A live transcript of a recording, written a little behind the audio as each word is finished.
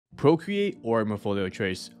Procreate or Morpholio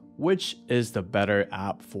Trace, which is the better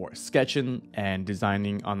app for sketching and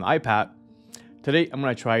designing on the iPad? Today, I'm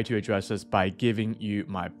going to try to address this by giving you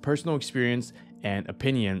my personal experience and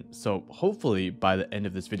opinion, so hopefully by the end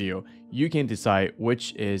of this video, you can decide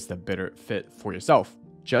which is the better fit for yourself.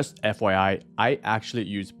 Just FYI, I actually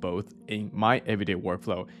use both in my everyday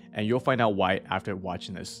workflow, and you'll find out why after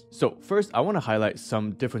watching this. So first, I want to highlight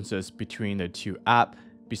some differences between the two apps,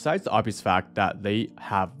 besides the obvious fact that they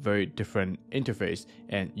have very different interface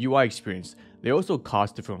and UI experience. They also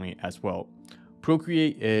cost differently as well.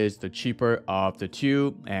 Procreate is the cheaper of the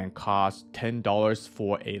two and costs $10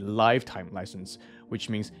 for a lifetime license, which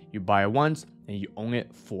means you buy it once and you own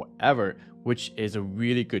it forever, which is a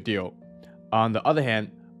really good deal. On the other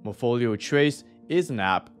hand, Morpholio Trace is an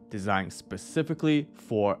app designed specifically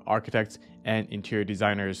for architects and interior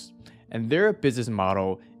designers, and their business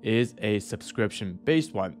model is a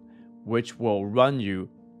subscription-based one, which will run you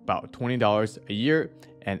about $20 a year,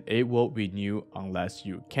 and it will renew unless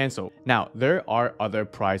you cancel. Now, there are other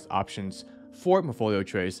price options for Morpholio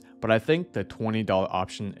Trace, but I think the $20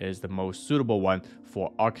 option is the most suitable one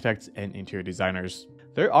for architects and interior designers.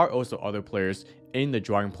 There are also other players in the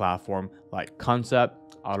drawing platform like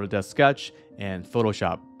Concept, Autodesk Sketch, and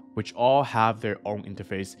Photoshop, which all have their own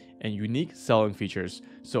interface and unique selling features,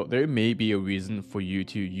 so there may be a reason for you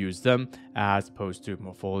to use them as opposed to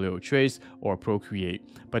Morpholio Trace or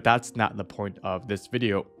Procreate, but that's not the point of this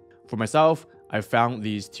video. For myself, I found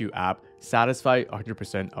these two apps satisfy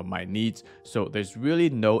 100% of my needs, so there's really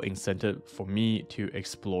no incentive for me to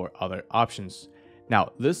explore other options.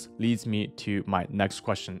 Now, this leads me to my next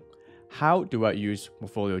question. How do I use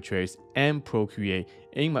Morpholio Trace and Procreate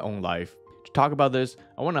in my own life? To talk about this,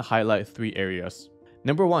 I want to highlight three areas.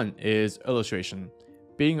 Number one is illustration.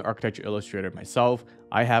 Being an architecture illustrator myself,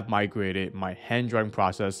 I have migrated my hand drawing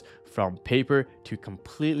process from paper to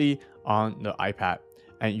completely on the iPad.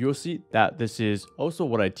 And you'll see that this is also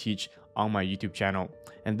what I teach on my YouTube channel.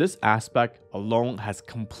 And this aspect alone has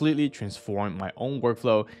completely transformed my own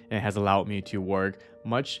workflow and has allowed me to work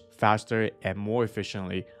much faster and more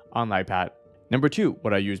efficiently on the iPad. Number two,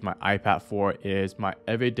 what I use my iPad for is my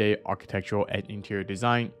everyday architectural and interior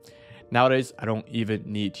design. Nowadays, I don't even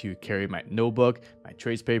need to carry my notebook, my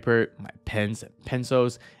trace paper, my pens and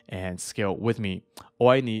pencils, and scale with me. All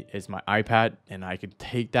I need is my iPad, and I can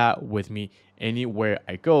take that with me anywhere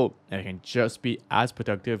I go, and I can just be as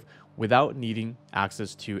productive without needing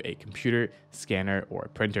access to a computer, scanner, or a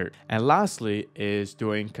printer. And lastly is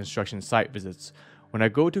doing construction site visits. When I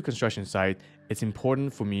go to construction site, it's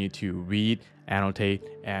important for me to read, annotate,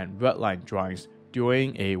 and redline drawings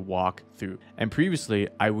during a walkthrough. And previously,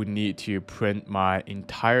 I would need to print my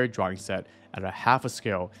entire drawing set at a half a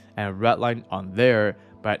scale and redline on there,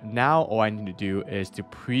 but now all I need to do is to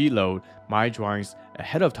preload my drawings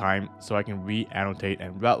ahead of time so I can re-annotate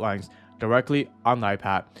and redlines directly on the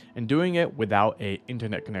iPad, and doing it without an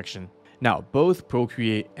internet connection. Now, both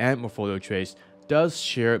Procreate and Morpholio Trace does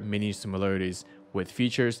share many similarities with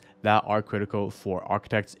features that are critical for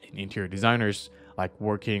architects and interior designers, like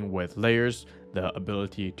working with layers, the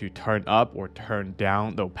ability to turn up or turn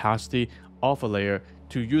down the opacity of a layer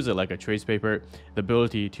to use it like a trace paper, the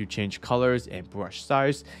ability to change colors and brush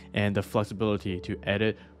size, and the flexibility to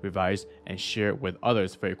edit, revise, and share with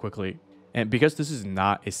others very quickly. And because this is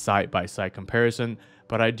not a side-by-side comparison,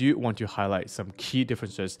 but I do want to highlight some key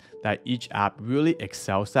differences that each app really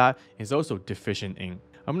excels at and is also deficient in.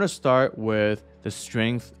 I'm going to start with the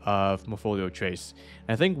strength of Morpholio Trace.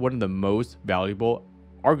 I think one of the most valuable,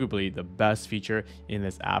 arguably the best feature in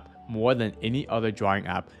this app, more than any other drawing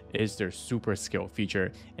app, is their super scale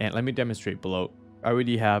feature. And let me demonstrate below. I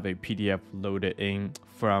already have a PDF loaded in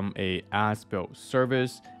from a as-built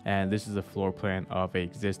service, and this is a floor plan of an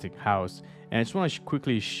existing house. And I just want to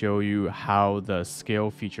quickly show you how the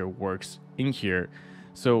scale feature works in here.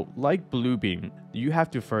 So like Bluebeam, you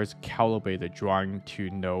have to first calibrate the drawing to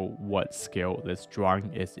know what scale this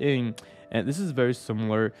drawing is in. And this is very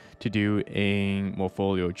similar to do in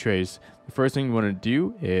Morpholio Trace. The first thing you want to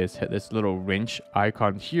do is hit this little wrench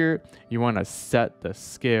icon here. You want to set the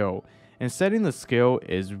scale. And setting the scale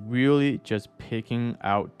is really just picking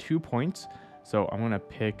out 2 points. So I'm going to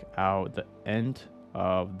pick out the end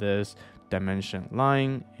of this dimension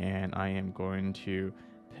line, and I am going to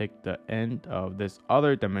pick the end of this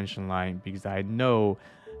other dimension line because I know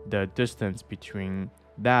the distance between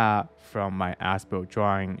that from my as-built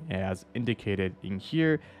drawing, as indicated in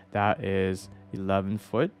here, that is 11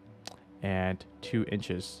 foot and 2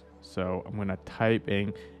 inches. So I'm going to type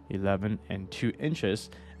in 11 and 2 inches,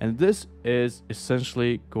 and this is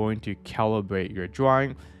essentially going to calibrate your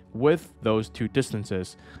drawing with those two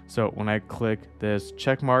distances. So when I click this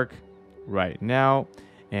check mark right now,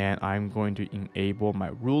 and I'm going to enable my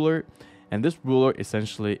ruler, and this ruler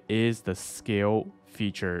essentially is the scale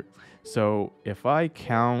feature. So if I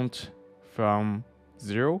count from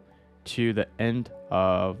 0 to the end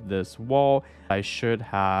of this wall, I should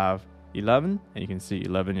have 11, and you can see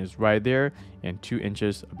 11 is right there, and 2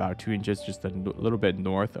 inches, about 2 inches, just a little bit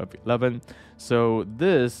north of 11. So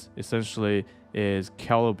this essentially is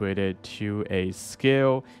calibrated to a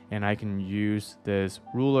scale, and I can use this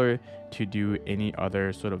ruler to do any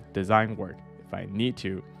other sort of design work if I need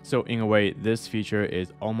to. So in a way, this feature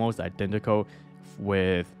is almost identical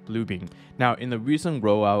with Bluebeam. Now, in the recent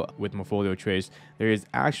rollout with Morpholio Trace, there is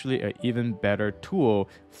actually an even better tool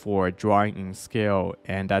for drawing in scale,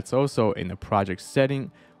 and that's also in the project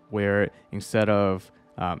setting, where instead of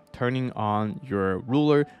turning on your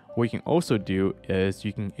ruler, what you can also do is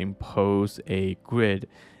you can impose a grid.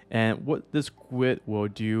 And what this grid will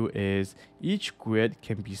do is each grid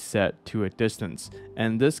can be set to a distance,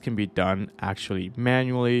 and this can be done actually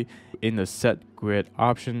manually in the set grid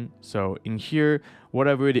option. So in here, what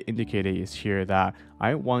I've already indicated is here that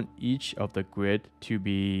I want each of the grid to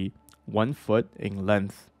be 1 foot in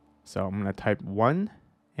length. So I'm gonna type 1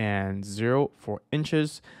 and 0 for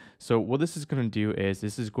inches. So what this is going to do is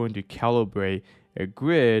this is going to calibrate a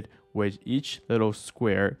grid with each little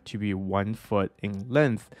square to be 1 foot in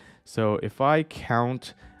length. So if I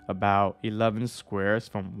count about 11 squares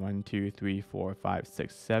from 1, 2, 3, 4, 5,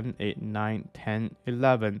 6, 7, 8, 9, 10,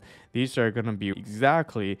 11, these are going to be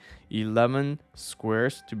exactly 11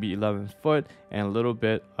 squares to be 11 foot and a little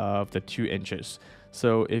bit of the 2 inches.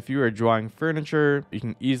 So if you are drawing furniture, you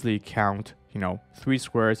can easily count 3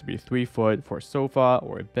 squares to be 3 foot for a sofa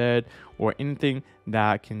or a bed or anything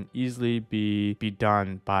that can easily be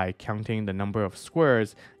done by counting the number of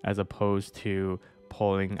squares as opposed to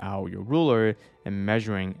pulling out your ruler and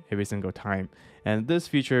measuring every single time. And this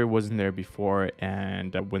feature wasn't there before,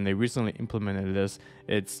 and when they recently implemented this,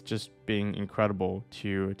 it's just being incredible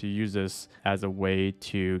to use this as a way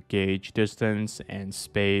to gauge distance and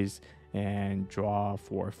space and draw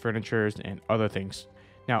for furnitures and other things.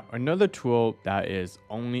 Now, another tool that is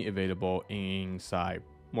only available inside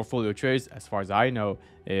Morpholio Trace, as far as I know,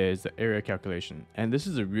 is the area calculation. And this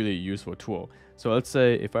is a really useful tool. So let's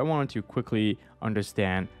say if I wanted to quickly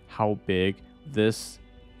understand how big this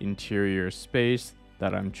interior space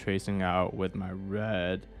that I'm tracing out with my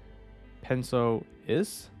red pencil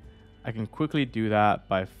is, I can quickly do that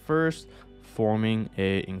by first forming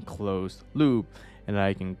a enclosed loop. And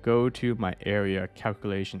I can go to my area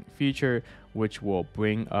calculation feature, which will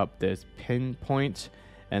bring up this pinpoint,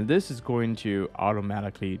 and this is going to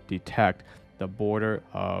automatically detect the border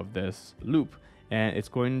of this loop, and it's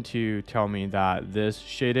going to tell me that this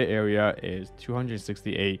shaded area is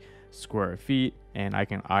 268 square feet, and I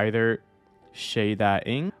can either shade that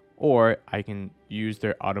in or I can use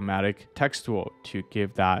their automatic text tool to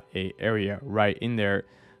give that a area right in there.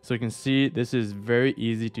 So you can see this is very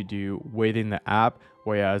easy to do within the app,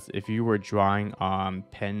 whereas if you were drawing on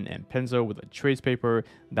pen and pencil with a trace paper,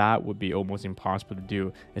 that would be almost impossible to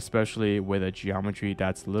do, especially with a geometry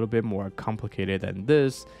that's a little bit more complicated than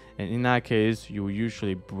this. And in that case, you will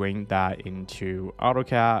usually bring that into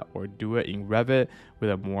AutoCAD or do it in Revit with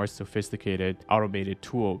a more sophisticated automated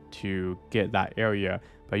tool to get that area.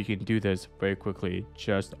 But you can do this very quickly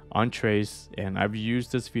just on Trace, and I've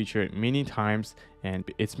used this feature many times and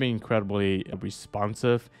it's been incredibly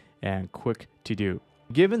responsive and quick to do.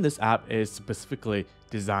 Given this app is specifically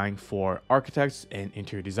designed for architects and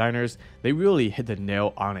interior designers, they really hit the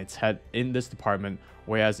nail on its head in this department,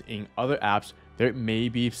 whereas in other apps there may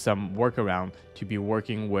be some workaround to be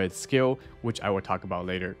working with scale, which I will talk about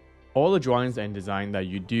later. All the drawings and design that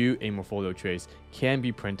you do in Morpholio Trace can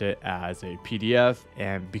be printed as a PDF,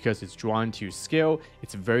 and because it's drawn to scale,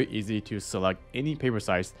 it's very easy to select any paper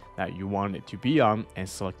size that you want it to be on and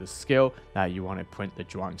select the scale that you want to print the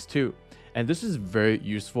drawings to. And this is very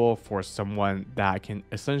useful for someone that can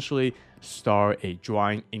essentially store a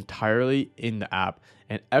drawing entirely in the app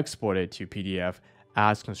and export it to PDF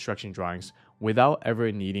as construction drawings without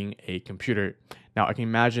ever needing a computer. Now, I can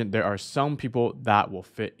imagine there are some people that will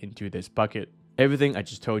fit into this bucket. Everything I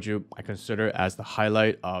just told you, I consider as the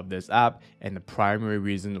highlight of this app and the primary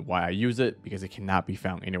reason why I use it, because it cannot be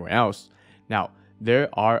found anywhere else. Now, there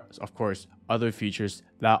are, of course, other features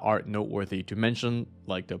that are noteworthy to mention,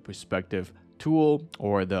 like the perspective tool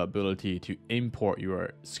or the ability to import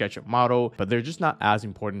your SketchUp model, but they're just not as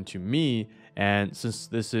important to me. And since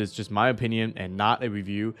this is just my opinion and not a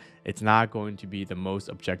review, it's not going to be the most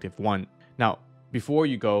objective one. Now, before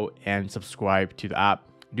you go and subscribe to the app,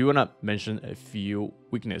 do want to mention a few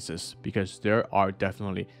weaknesses because there are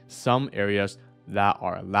definitely some areas that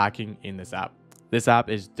are lacking in this app. This app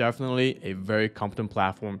is definitely a very competent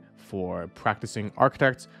platform for practicing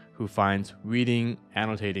architects who finds reading,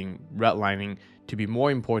 annotating, redlining to be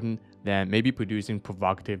more important than maybe producing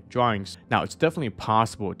provocative drawings. Now, it's definitely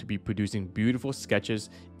possible to be producing beautiful sketches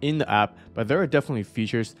in the app, but there are definitely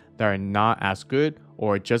features that are not as good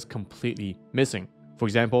or just completely missing. For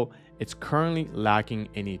example, it's currently lacking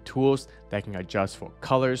any tools that can adjust for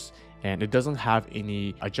colors, and it doesn't have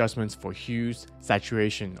any adjustments for hues,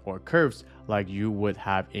 saturation, or curves like you would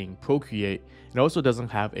have in Procreate. It also doesn't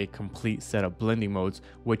have a complete set of blending modes,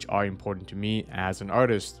 which are important to me as an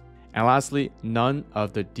artist. And lastly, none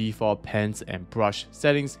of the default pens and brush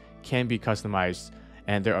settings can be customized,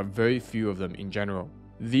 and there are very few of them in general.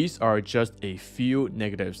 These are just a few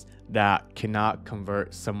negatives that cannot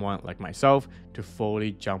convert someone like myself to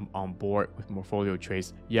fully jump on board with Morpholio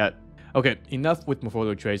Trace yet. Okay, enough with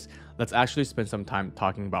Morpholio Trace. Let's actually spend some time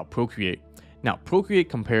talking about Procreate. Now, Procreate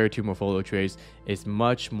compared to Morpholio Trace is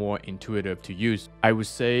much more intuitive to use. I would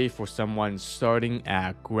say for someone starting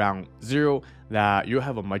at ground zero that you'll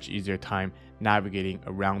have a much easier time navigating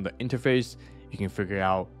around the interface. You can figure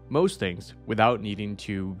out most things without needing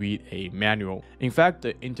to read a manual. In fact,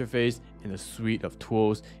 the interface and the suite of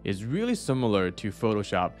tools is really similar to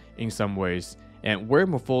Photoshop in some ways. And where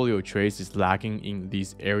Morpholio Trace is lacking in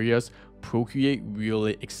these areas, Procreate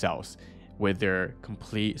really excels with their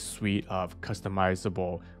complete suite of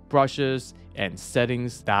customizable brushes and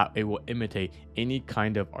settings that it will imitate any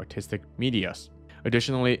kind of artistic medias.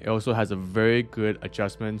 Additionally, it also has a very good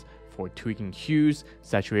adjustment for tweaking hues,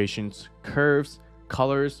 saturations, curves,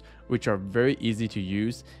 colors, which are very easy to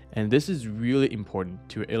use. And this is really important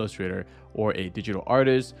to an illustrator or a digital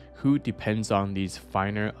artist who depends on these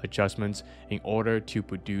finer adjustments in order to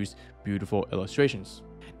produce beautiful illustrations.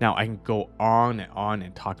 Now, I can go on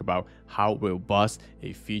and talk about how robust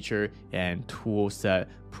a feature and tool set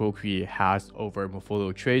Procreate has over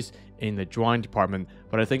Morpholio Trace in the drawing department,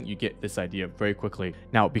 but I think you get this idea very quickly.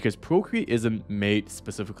 Now, because Procreate isn't made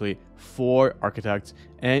specifically for architects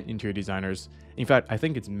and interior designers, in fact, I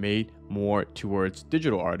think it's made more towards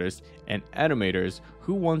digital artists and animators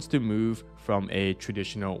who wants to move from a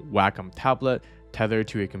traditional Wacom tablet tethered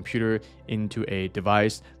to a computer into a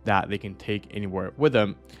device that they can take anywhere with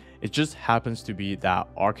them. It just happens to be that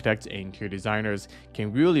architects and interior designers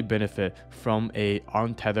can really benefit from a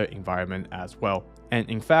untethered environment as well. And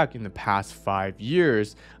in fact, in the past 5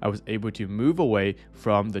 years, I was able to move away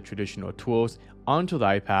from the traditional tools onto the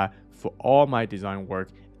iPad for all my design work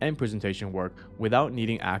and presentation work without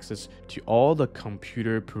needing access to all the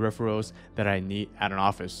computer peripherals that I need at an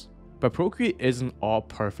office. But Procreate isn't all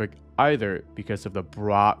perfect either because of the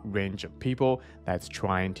broad range of people that's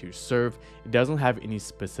trying to serve. It doesn't have any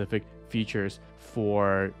specific features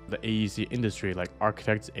for the AEC industry like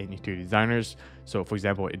architects and interior designers. So for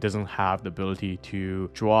example, it doesn't have the ability to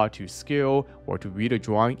draw to scale or to read a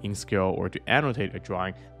drawing in scale or to annotate a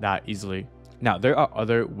drawing that easily. Now, there are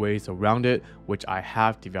other ways around it, which I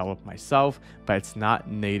have developed myself, but it's not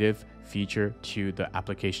native feature to the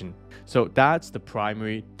application. So that's the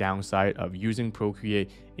primary downside of using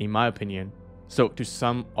Procreate, in my opinion. So to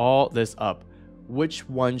sum all this up, which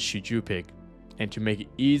one should you pick? And to make it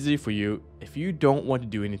easy for you, if you don't want to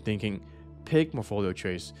do any thinking, pick Morpholio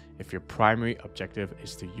Trace if your primary objective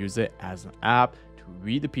is to use it as an app to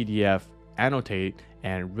read the PDF, annotate,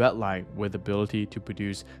 and redline with the ability to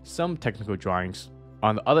produce some technical drawings.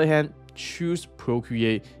 On the other hand, choose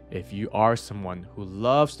Procreate if you are someone who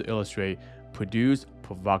loves to illustrate, produce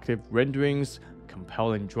provocative renderings,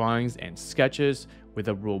 compelling drawings, and sketches with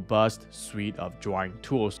a robust suite of drawing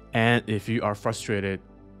tools. And if you are frustrated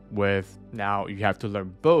with now you have to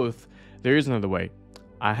learn both, there is another way.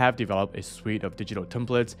 I have developed a suite of digital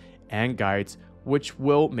templates and guides which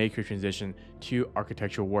will make your transition to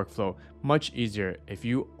architectural workflow much easier if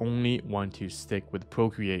you only want to stick with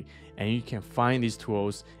Procreate, and you can find these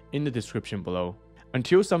tools in the description below.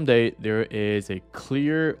 Until someday there is a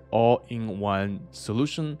clear all-in-one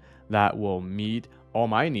solution that will meet all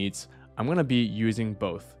my needs, I'm going to be using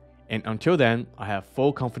both. And until then, I have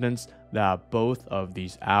full confidence that both of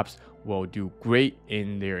these apps will do great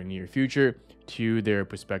in their near future to their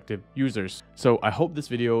prospective users. So I hope this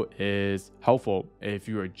video is helpful if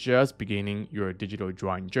you are just beginning your digital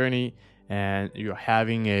drawing journey and you're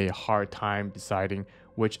having a hard time deciding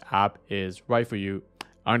which app is right for you.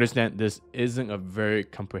 I understand this isn't a very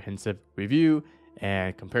comprehensive review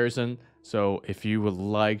and comparison. So if you would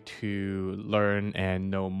like to learn and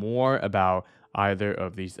know more about either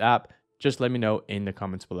of these apps, just let me know in the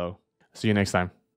comments below. See you next time.